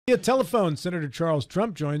Via telephone, Senator Charles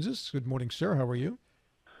Trump joins us. Good morning, sir. How are you?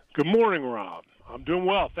 Good morning, Rob. I'm doing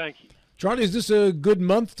well, thank you. Charlie, is this a good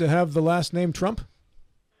month to have the last name Trump?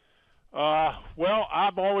 Well,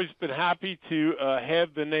 I've always been happy to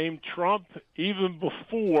have the name Trump even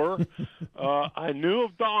before I knew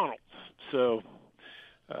of Donald. So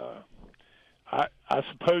I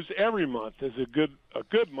suppose every month is a good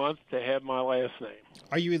month to have my last name.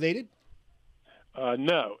 Are you related?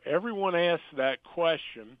 No. Everyone asks that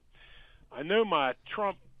question. I know my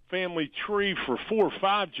Trump family tree for 4 or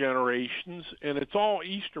 5 generations, and it's all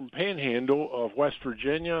eastern Panhandle of West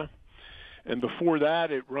Virginia. And before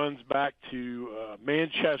that, it runs back to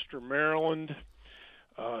Manchester, Maryland.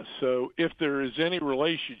 So if there is any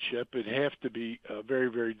relationship, it'd have to be very,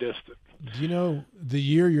 very distant. Do you know the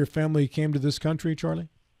year your family came to this country, Charlie?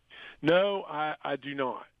 No, I do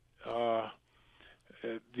not.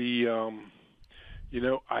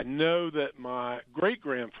 I know that my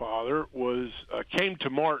great-grandfather came to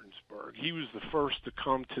Martinsburg. He was the first to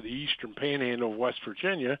come to the eastern Panhandle of West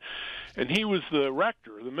Virginia, and he was the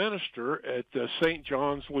rector, the minister at St.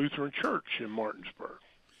 John's Lutheran Church in Martinsburg.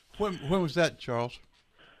 When was that, Charles?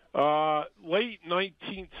 Late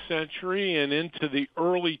 19th century and into the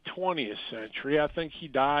early 20th century. I think he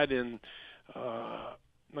died in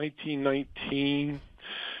 1919.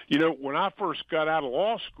 You know, when I first got out of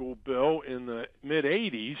law school, Bill, in the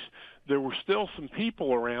mid-'80s, there were still some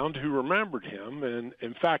people around who remembered him. And,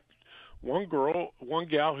 in fact, one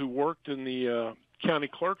gal who worked in the county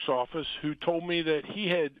clerk's office who told me that he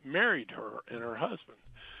had married her and her husband.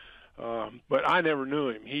 But I never knew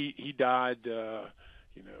him. He died,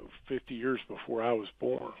 50 years before I was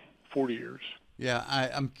born, 40 years. Yeah,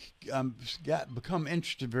 I'm become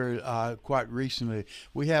interested quite recently.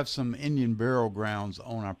 We have some Indian burial grounds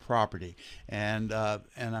on our property, and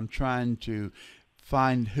I'm trying to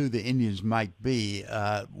find who the Indians might be.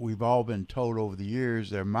 We've all been told over the years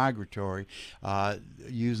they're migratory,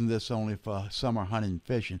 using this only for summer hunting and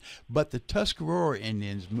fishing. But the Tuscarora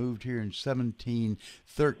Indians moved here in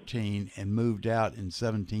 1713 and moved out in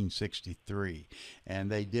 1763, and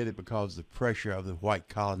they did it because of the pressure of the white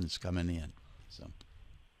colonists coming in. So,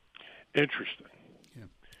 interesting. Yeah.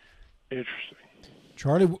 Interesting.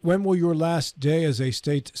 Charlie, when will your last day as a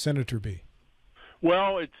state senator be?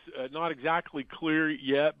 Well, it's not exactly clear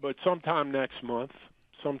yet, but sometime next month,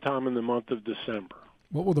 sometime in the month of December.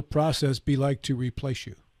 What will the process be like to replace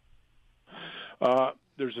you?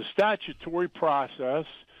 There's a statutory process,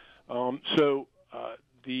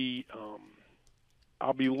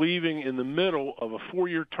 I'll be leaving in the middle of a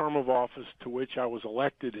 4-year term of office to which I was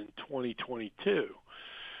elected in 2022.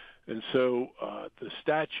 And so the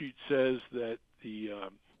statute says that the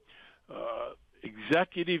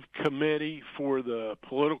executive committee for the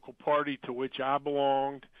political party to which I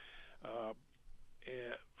belonged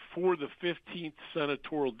for the 15th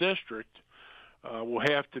senatorial district will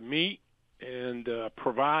have to meet and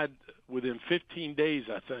provide within 15 days,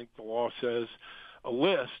 I think the law says, a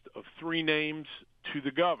list of 3 names to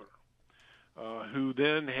the governor, who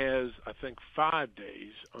then has, I think, 5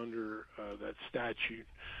 days under that statute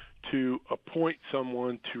to appoint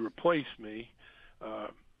someone to replace me.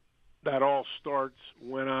 That all starts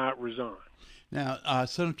when I resign. Now,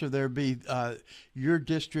 Senator, your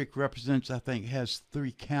district represents, I think, has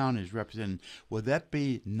 3 counties represented. Would that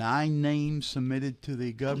be 9 names submitted to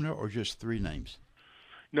the governor or just 3 names?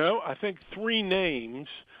 No, I think 3 names,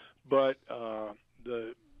 but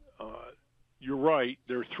you're right.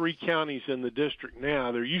 There are 3 counties in the district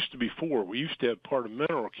now. There used to be 4. We used to have part of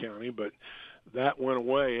Mineral County, but that went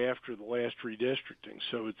away after the last redistricting.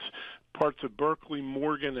 So it's parts of Berkeley,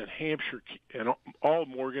 Morgan, and Hampshire, and all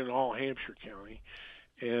Morgan and all Hampshire County.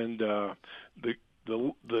 And the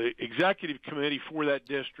executive committee for that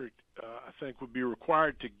district, I think, would be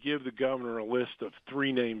required to give the governor a list of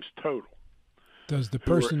 3 names total. Does the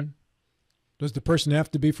person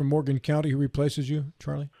have to be from Morgan County who replaces you,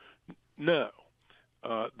 Charlie? No.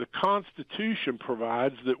 The Constitution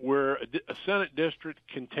provides that where a Senate district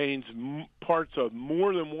contains parts of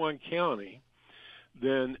more than one county,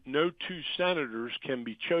 then no 2 senators can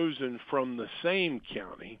be chosen from the same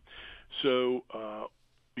county. So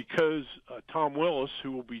because Tom Willis,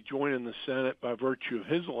 who will be joining the Senate by virtue of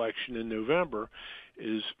his election in November,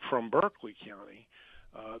 is from Berkeley County,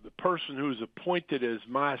 the person who is appointed as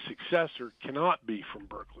my successor cannot be from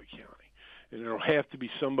Berkeley County. And it'll have to be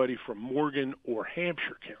somebody from Morgan or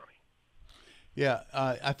Hampshire County. Yeah,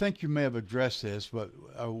 I think you may have addressed this, but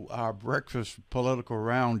our breakfast political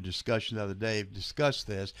round discussion the other day discussed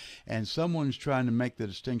this, and someone's trying to make the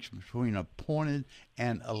distinction between appointed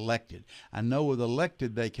and elected. I know with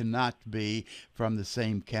elected they cannot be from the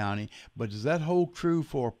same county, but does that hold true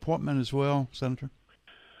for appointment as well, Senator?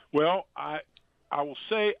 Well, I will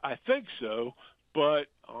say I think so, but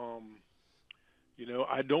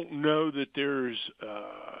I don't know that there's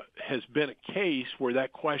has been a case where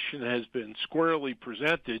that question has been squarely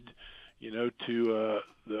presented, to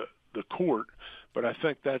the court. But I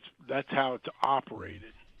think that's how it's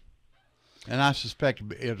operated. And I suspect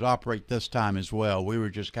it'll operate this time as well. We were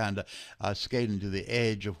just kind of skating to the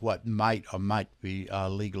edge of what might or might be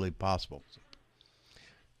legally possible.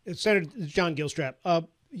 Senator John Gilstrap,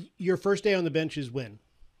 your first day on the bench is when?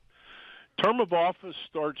 Term of office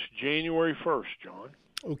starts January 1st, John.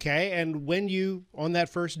 Okay, and when on that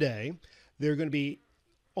first day, there are going to be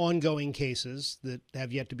ongoing cases that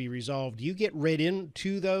have yet to be resolved. Do you get read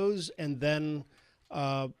into those and then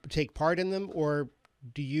take part in them, or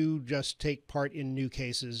do you just take part in new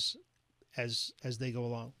cases as they go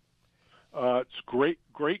along? It's a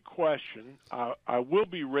great question. I will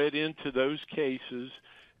be read into those cases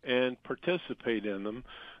and participate in them.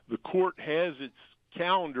 The court has its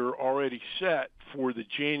calendar already set for the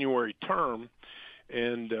January term,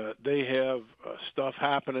 and they have stuff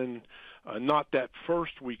happening not that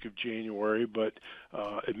first week of January, but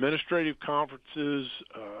administrative conferences,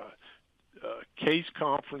 case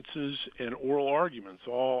conferences, and oral arguments,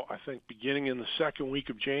 all, I think, beginning in the second week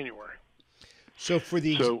of January. So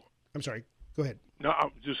I'm sorry, go ahead. No, I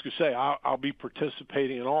was just going to say, I'll be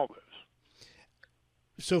participating in all those.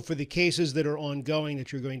 So for the cases that are ongoing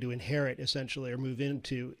that you're going to inherit, essentially, or move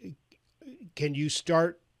into, can you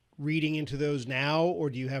start reading into those now,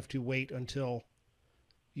 or do you have to wait until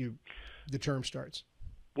the term starts?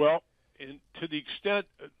 Well, to the extent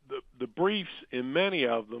the briefs in many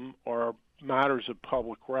of them are matters of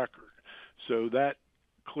public record, so that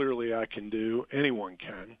clearly I can do. Anyone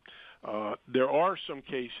can. There are some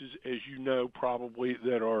cases, as you know, probably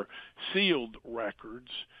that are sealed records,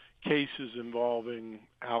 cases involving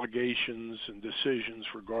allegations and decisions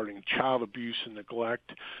regarding child abuse and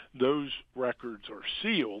neglect. Those records are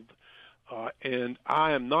sealed, and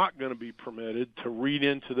I am not going to be permitted to read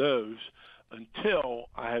into those until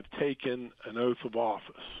I have taken an oath of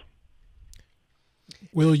office.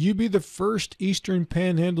 Will you be the first Eastern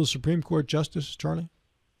Panhandle Supreme Court Justice, Charlie?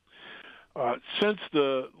 Since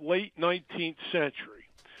the late 19th century,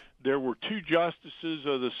 there were two justices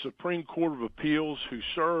of the Supreme Court of Appeals who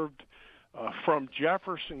served from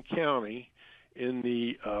Jefferson County in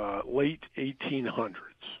the late 1800s.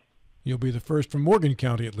 You'll be the first from Morgan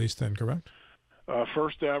County, at least, then, correct?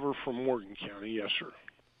 First ever from Morgan County, yes, sir.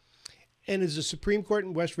 And is the Supreme Court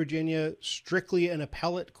in West Virginia strictly an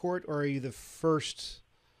appellate court, or are you the first,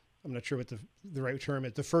 I'm not sure what the right term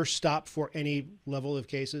is, the first stop for any level of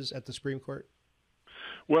cases at the Supreme Court?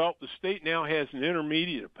 Well, the state now has an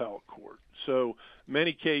intermediate appellate court. So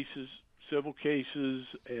many cases, civil cases,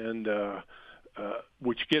 and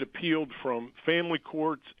which get appealed from family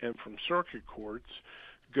courts and from circuit courts,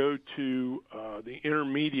 go to the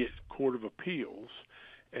Intermediate Court of Appeals,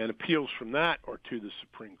 and appeals from that are to the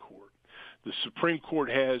Supreme Court. The Supreme Court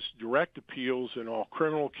has direct appeals in all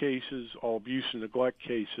criminal cases, all abuse and neglect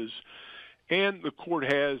cases, and the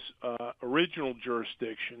court has original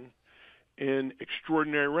jurisdiction in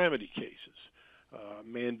extraordinary remedy cases,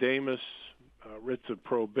 mandamus, writs of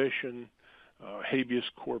prohibition, habeas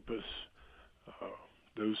corpus,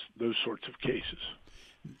 those sorts of cases.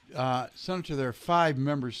 Senator, there are 5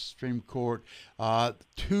 members of the Supreme Court.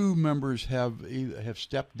 2 members have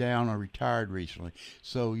stepped down or retired recently.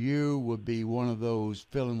 So you would be one of those,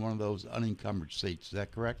 filling one of those unencumbered seats. Is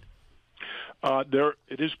that correct?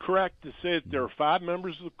 It is correct to say that there are 5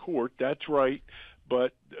 members of the court. That's right.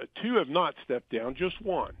 But 2 have not stepped down, just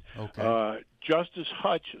one. Okay. Justice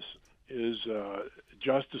Hutchison is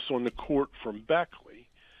justice on the court from Beckley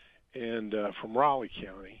and from Raleigh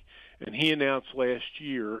County. And he announced last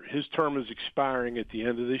year, his term is expiring at the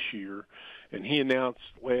end of this year, and he announced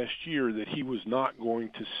last year that he was not going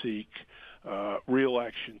to seek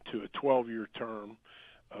re-election to a 12-year term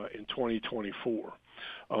in 2024.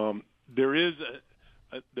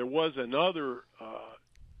 There was another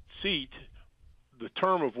seat, the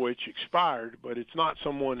term of which expired, but it's not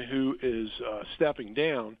someone who is stepping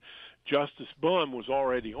down. Justice Bunn was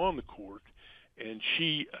already on the court, and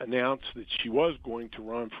she announced that she was going to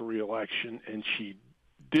run for re-election, and she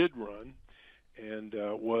did run and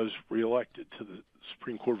was re-elected to the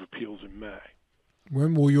Supreme Court of Appeals in May.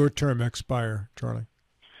 When will your term expire, Charlie?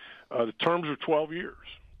 The terms are 12 years.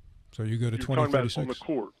 So you go to You're talking about 2036? on the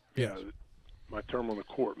court. Yes. Yeah, my term on the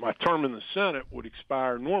court. My term in the Senate would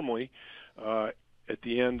expire normally at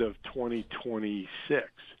the end of 2026,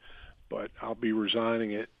 but I'll be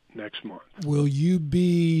resigning it next month. Will you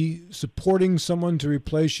be supporting someone to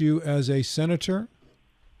replace you as a senator?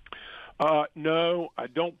 No, I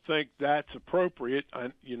don't think that's appropriate.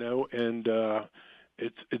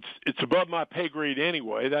 It's above my pay grade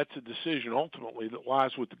anyway. That's a decision ultimately that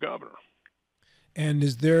lies with the governor. And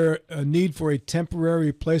is there a need for a temporary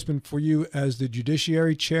replacement for you as the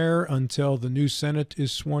Judiciary Chair until the new Senate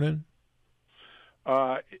is sworn in?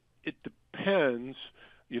 It depends.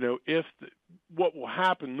 What will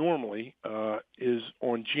happen normally is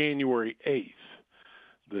on January 8th,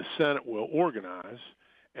 the Senate will organize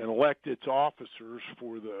and elect its officers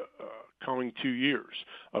for the coming 2 years: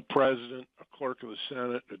 a president, a clerk of the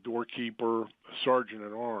Senate, a doorkeeper, a sergeant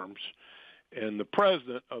at arms. And the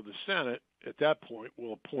president of the Senate at that point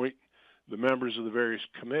will appoint the members of the various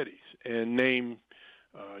committees and name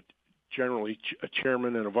generally a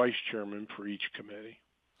chairman and a vice chairman for each committee.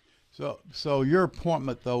 So your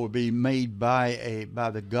appointment though would be made by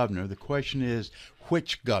the governor. The question is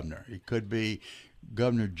which governor? It could be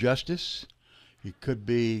Governor Justice, it could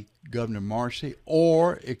be Governor Marcy,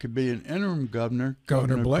 or it could be an interim governor,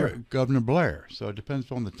 Governor Blair. Governor Blair. So it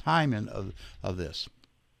depends on the timing of this.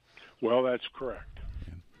 Well, that's correct.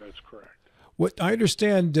 Yeah. That's correct. What I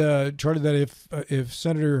understand, Charlie, that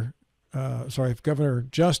if Governor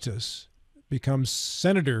Justice becomes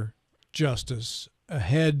Senator Justice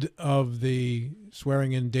ahead of the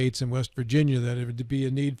swearing-in dates in West Virginia, that it would be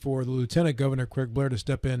a need for the Lieutenant Governor, Craig Blair, to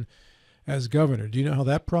step in as governor. Do you know how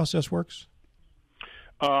that process works?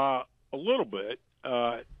 A little bit.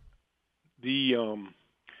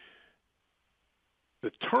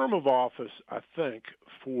 The term of office, I think,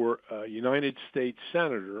 for a United States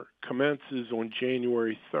Senator commences on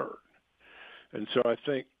January 3rd. And so I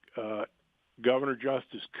think Governor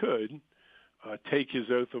Justice could take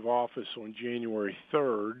his oath of office on January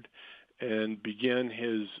 3rd and begin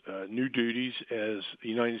his new duties as a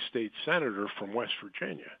United States Senator from West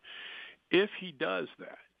Virginia. If he does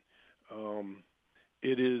that,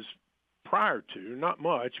 it is prior to, not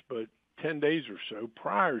much, but 10 days or so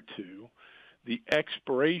prior to the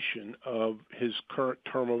expiration of his current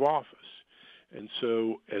term of office. And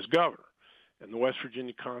so as governor, and the West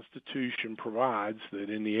Virginia Constitution provides that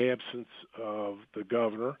in the absence of the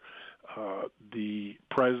governor, the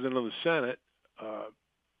president of the Senate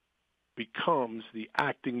becomes the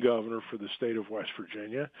acting governor for the state of West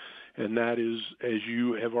Virginia, and that is, as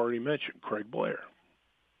you have already mentioned, Craig Blair.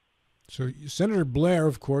 So Senator Blair,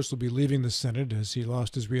 of course, will be leaving the Senate as he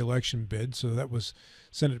lost his reelection bid. So that was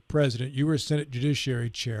Senate President. You were Senate Judiciary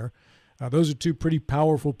Chair. Those are two pretty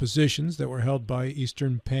powerful positions that were held by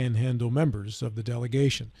Eastern Panhandle members of the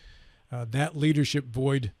delegation. That leadership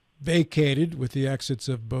void vacated with the exits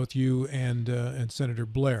of both you and Senator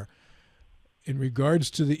Blair. In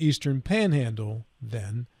regards to the Eastern Panhandle,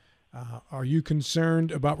 then, are you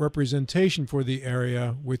concerned about representation for the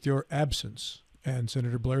area with your absence and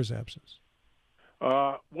Senator Blair's absence?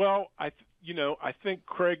 Well, I think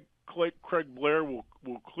Craig Blair will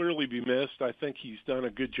clearly be missed. I think he's done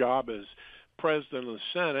a good job as president of the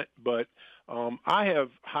Senate, but I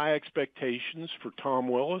have high expectations for Tom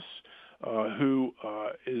Willis, who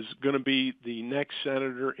is going to be the next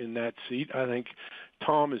senator in that seat. I think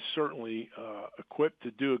Tom is certainly equipped to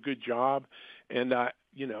do a good job, and I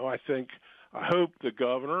hope the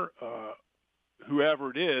governor, whoever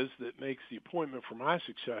it is that makes the appointment for my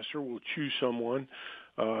successor, will choose someone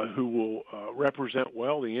who will represent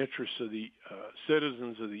well the interests of the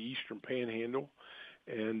citizens of the Eastern Panhandle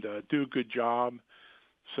and do a good job.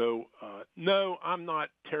 So, no, I'm not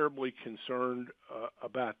terribly concerned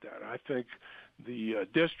about that. I think the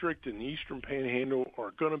district and the Eastern Panhandle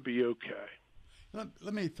are going to be okay.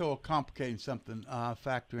 Let me throw a complicating something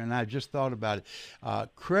factor in. I just thought about it.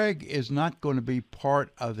 Craig is not going to be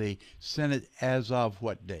part of the Senate as of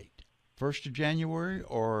what date? 1st of January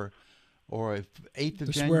or 8th of January?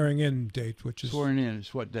 The swearing-in date, which is... Swearing in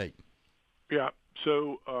is what date? Yeah,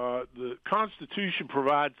 so the Constitution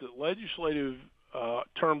provides that legislative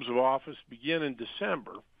terms of office begin in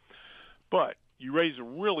December, but you raise a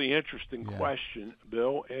really interesting question,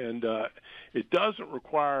 Bill, and it doesn't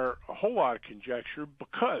require a whole lot of conjecture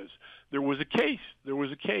because there was a case. There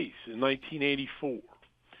was a case in 1984.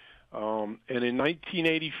 And in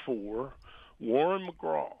 1984, Warren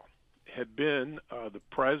McGraw had been the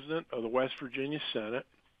president of the West Virginia Senate.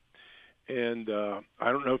 And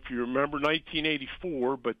I don't know if you remember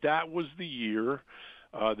 1984, but that was the year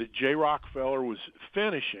that Jay Rockefeller was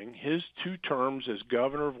finishing his 2 terms as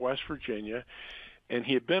governor of West Virginia, and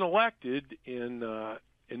he had been elected in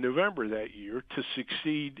November that year to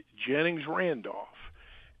succeed Jennings Randolph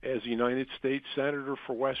as United States Senator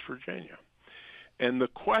for West Virginia. And the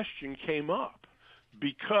question came up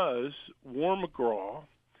because Warren McGraw,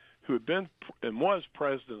 who had been and was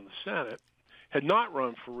president of the Senate, had not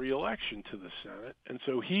run for re-election to the Senate, and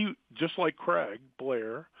so he, just like Craig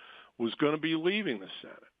Blair, was going to be leaving the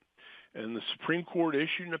Senate. And the Supreme Court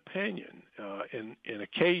issued an opinion in a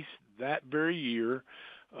case that very year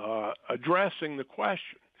addressing the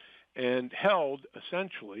question, and held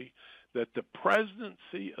essentially that the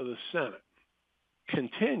presidency of the Senate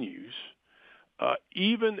continues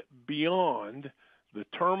even beyond the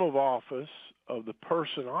term of office of the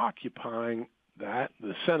person occupying that,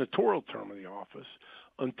 the senatorial term of the office,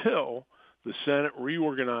 until the Senate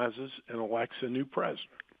reorganizes and elects a new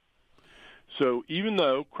president. So even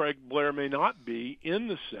though Craig Blair may not be in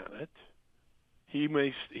the Senate, he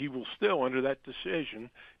will still, under that decision,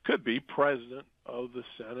 could be president of the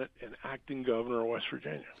Senate and acting governor of West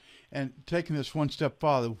Virginia. And taking this one step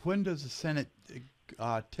farther, when does the Senate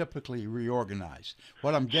typically reorganize?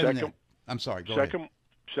 What I'm getting at, I'm sorry, go ahead.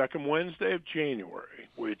 Second Wednesday of January,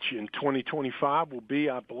 which in 2025 will be,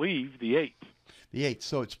 I believe, the 8th. The 8th.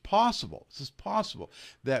 So it's possible, this is possible,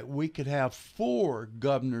 that we could have 4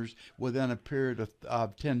 governors within a period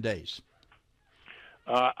of 10 days.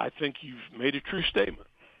 I think you've made a true statement.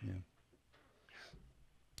 Yeah.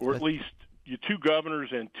 Or at least you 2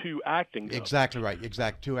 governors and 2 acting governors. Exactly right.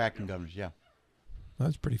 2 acting governors, yeah.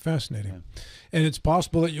 That's pretty fascinating. Yeah. And it's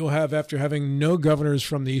possible that you'll have, after having no governors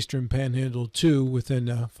from the Eastern Panhandle, 2 within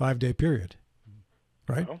a 5-day period.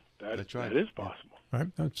 Right? Well, that's right. That is possible. Right?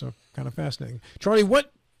 That's kind of fascinating. Charlie,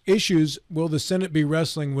 what issues will the Senate be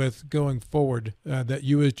wrestling with going forward that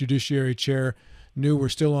you as Judiciary Chair knew were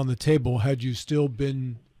still on the table had you still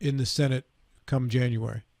been in the Senate come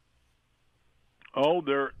January? Oh,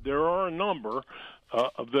 there are a number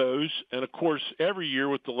of those, and of course, every year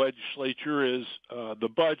with the legislature is the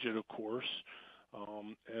budget, of course,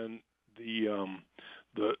 and the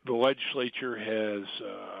legislature has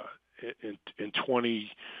in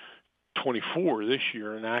 2024 this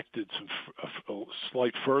year enacted a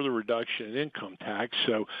slight further reduction in income tax.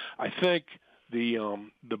 So I think the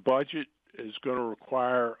budget is going to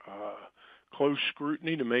require close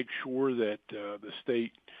scrutiny to make sure that the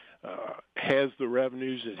state has the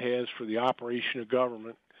revenues it has for the operation of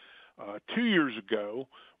government. 2 years ago,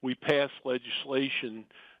 we passed legislation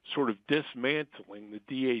sort of dismantling the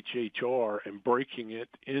DHHR and breaking it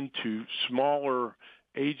into smaller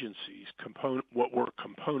agencies, what were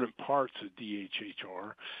component parts of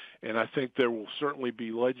DHHR. And I think there will certainly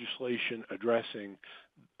be legislation addressing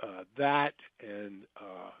that and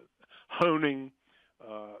honing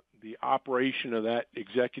the operation of that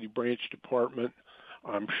executive branch department.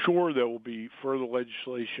 I'm sure there will be further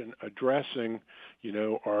legislation addressing,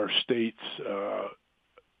 our state's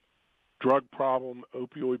drug problem,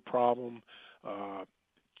 opioid problem,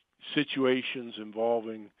 situations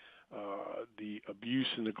involving the abuse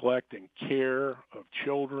and neglect and care of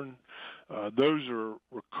children. Those are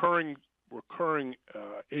recurring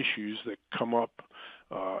issues that come up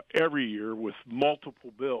every year with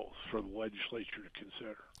multiple bills for the legislature to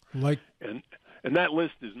consider. And that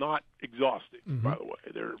list is not exhaustive, by the way.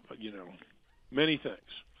 There are, many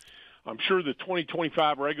things. I'm sure the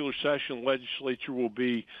 2025 regular session legislature will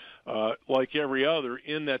be like every other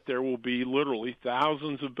in that there will be literally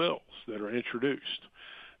thousands of bills that are introduced.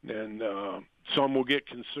 And some will get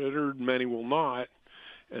considered, many will not.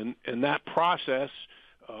 And that process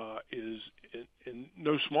is in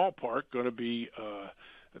no small part going to be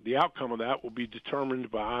the outcome of that will be determined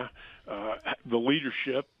by the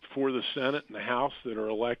leadership for the Senate and the House that are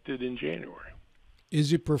elected in January.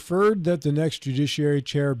 Is it preferred that the next Judiciary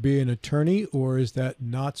Chair be an attorney, or is that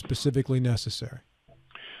not specifically necessary?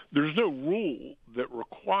 There's no rule that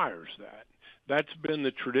requires that. That's been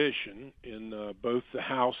the tradition in both the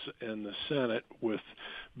House and the Senate, with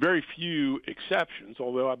very few exceptions,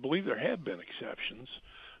 although I believe there have been exceptions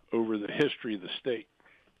over the history of the state.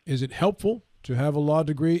 Is it helpful to have a law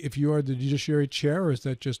degree if you are the Judiciary Chair, or is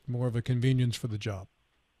that just more of a convenience for the job?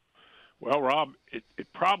 Well, Rob, it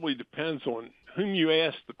probably depends on whom you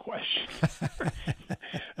ask the question.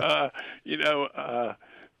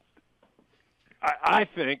 I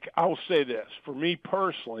think I'll say this. For me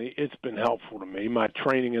personally, it's been helpful to me. My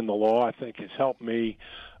training in the law, I think, has helped me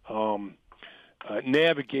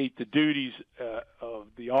navigate the duties of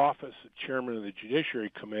the office of Chairman of the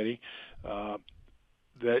Judiciary Committee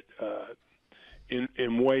that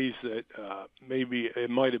in ways that maybe it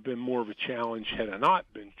might have been more of a challenge had I not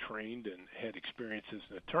been trained and had experience as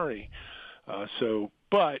an attorney.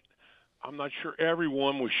 But I'm not sure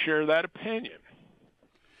everyone would share that opinion.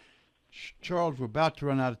 Charles, we're about to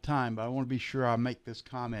run out of time, but I want to be sure I make this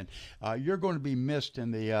comment. You're going to be missed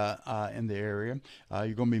in the area.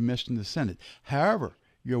 You're going to be missed in the Senate. However,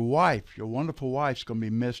 your wife, your wonderful wife's going to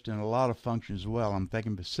be missed in a lot of functions as well. I'm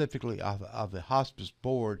thinking specifically of the hospice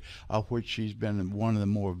board, of which she's been one of the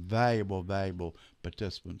more valuable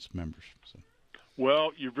participants, members. So.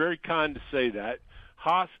 Well, you're very kind to say that.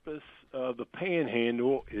 Hospice, the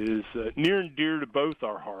Panhandle, is near and dear to both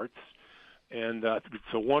our hearts. And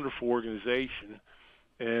it's a wonderful organization.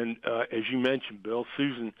 And as you mentioned, Bill,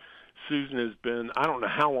 Susan has been, I don't know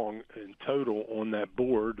how long in total on that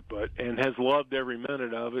board, and has loved every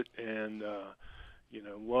minute of it, and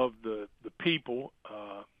loved the people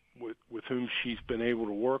with whom she's been able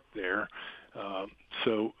to work there.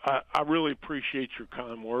 So I really appreciate your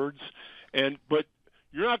kind words. But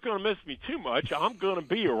you're not going to miss me too much. I'm going to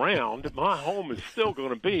be around. My home is still going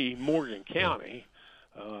to be Morgan County.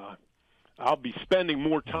 I'll be spending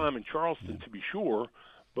more time in Charleston, to be sure,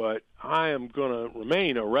 but I am going to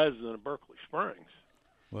remain a resident of Berkeley Springs.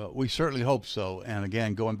 Well, we certainly hope so. And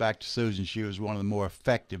again, going back to Susan, she was one of the more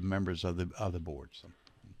effective members of the board. So.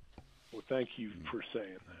 Well, thank you for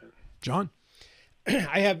saying that. John?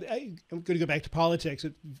 I'm going to go back to politics.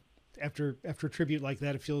 After a tribute like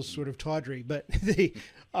that, it feels sort of tawdry. But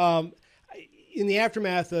in the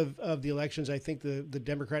aftermath of the elections, I think the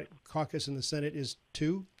Democratic caucus in the Senate is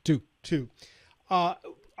two. Are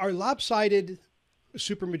lopsided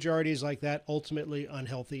supermajorities like that ultimately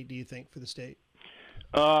unhealthy, do you think, for the state?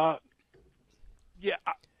 Yeah,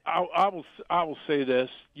 I will say this.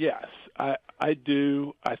 Yes, I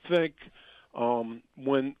do. I think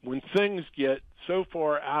when things get so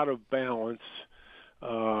far out of balance,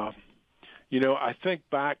 I think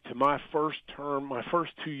back to my first term, my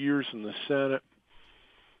first 2 years in the Senate,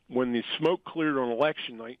 when the smoke cleared on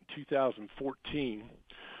election night in 2014.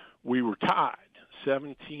 We were tied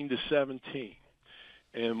 17-17,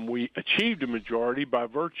 and we achieved a majority by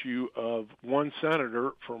virtue of one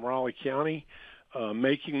senator from Raleigh County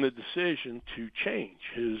making the decision to change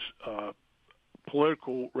his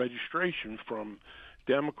political registration from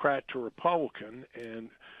Democrat to Republican,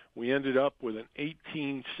 and we ended up with an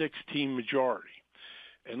 18-16 majority.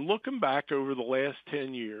 And looking back over the last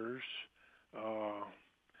 10 years,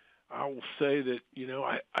 I will say that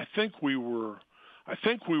I think we were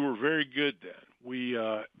very good then. We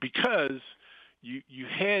because you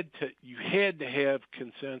had to have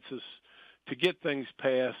consensus to get things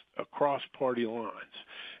passed across party lines,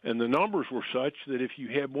 and the numbers were such that if you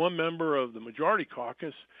had one member of the majority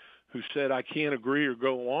caucus who said I can't agree or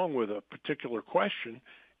go along with a particular question,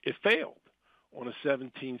 it failed on a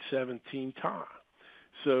 17-17 tie.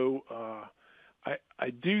 So I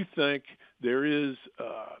do think there is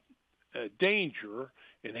a danger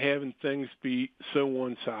in having things be so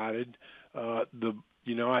one-sided.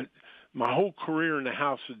 My whole career in the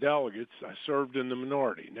House of Delegates, I served in the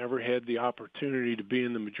minority, never had the opportunity to be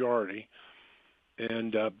in the majority.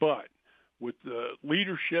 And but with the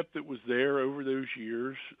leadership that was there over those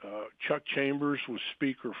years, Chuck Chambers was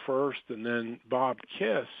Speaker first, and then Bob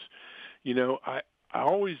Kiss. I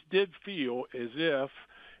always did feel as if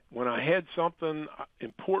when I had something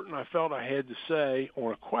important I felt I had to say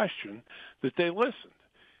on a question, that they listened.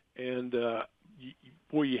 And,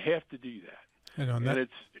 you have to do that. And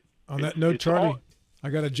on that note, Charlie, I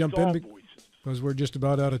got to jump in because we're just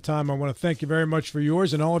about out of time. I want to thank you very much for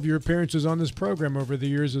yours and all of your appearances on this program over the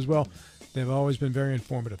years as well. They've always been very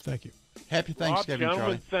informative. Thank you. Happy Thanksgiving, Gentlemen,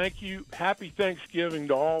 Charlie. Thank you. Happy Thanksgiving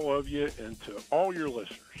to all of you and to all your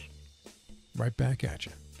listeners. Right back at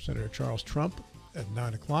you. Senator Charles Trump at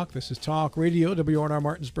 9 o'clock. This is Talk Radio, WRNR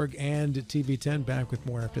Martinsburg and TV10. Back with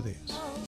more after these.